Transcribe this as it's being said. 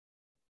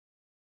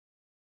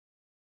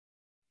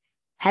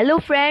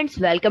Hello friends,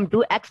 welcome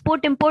to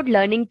Export Import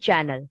Learning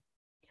channel.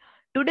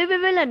 Today we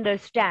will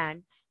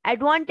understand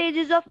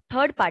advantages of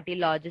third-party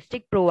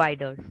logistic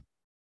providers.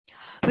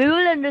 We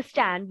will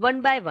understand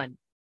one by one.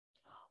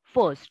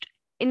 First,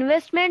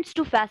 investments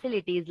to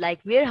facilities like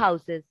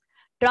warehouses,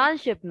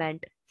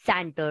 transshipment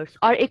centers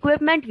or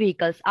equipment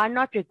vehicles are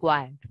not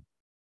required.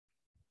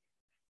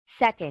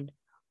 Second,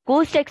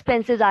 cost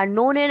expenses are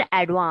known in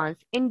advance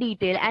in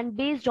detail and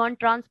based on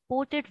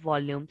transported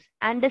volumes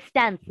and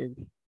distances.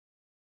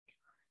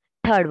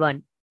 Third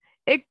one,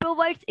 it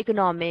provides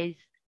economies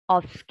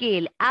of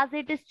scale as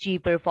it is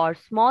cheaper for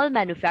small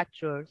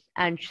manufacturers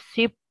and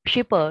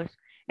shippers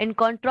in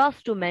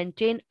contrast to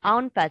maintain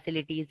own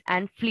facilities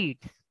and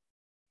fleets.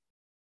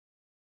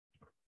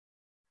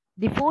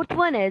 The fourth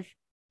one is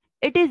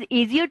it is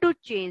easier to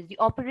change the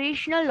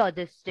operational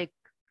logistic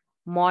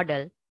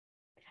model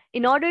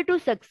in order to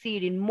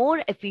succeed in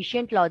more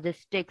efficient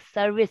logistics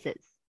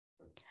services.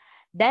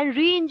 Then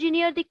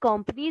re-engineer the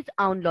company's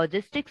own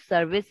logistics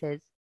services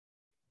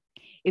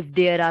if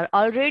there are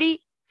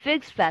already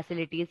fixed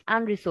facilities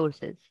and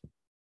resources.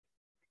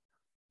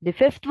 The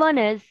fifth one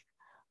is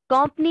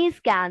companies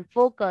can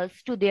focus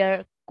to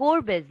their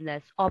core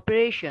business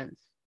operations,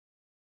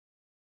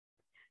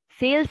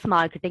 sales,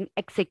 marketing,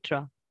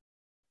 etc.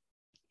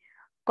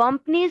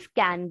 Companies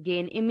can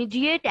gain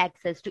immediate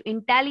access to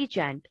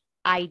intelligent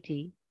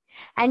IT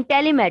and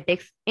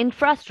telematics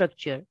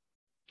infrastructure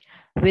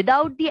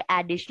without the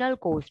additional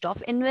cost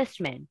of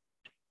investment.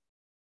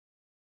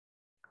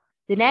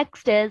 The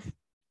next is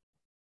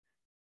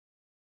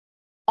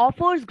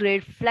offers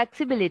great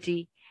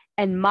flexibility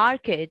and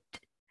market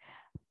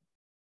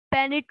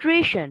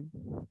penetration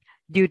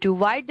due to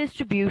wide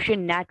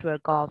distribution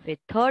network of a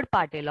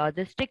third-party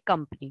logistic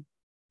company.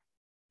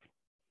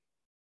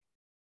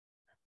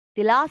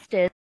 The last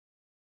is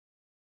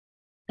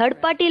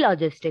third-party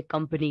logistic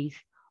companies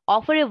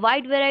offer a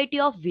wide variety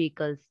of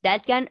vehicles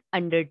that can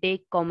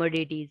undertake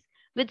commodities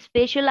with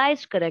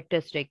specialized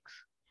characteristics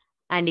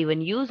and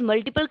even use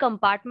multiple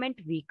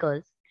compartment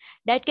vehicles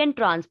that can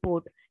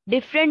transport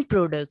different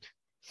products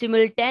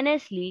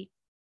simultaneously.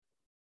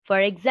 For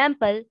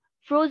example,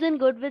 frozen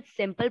goods with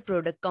simple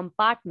product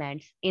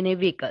compartments in a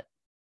vehicle.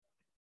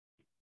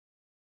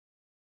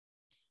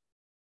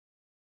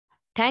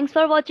 Thanks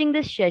for watching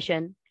this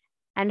session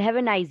and have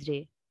a nice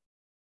day.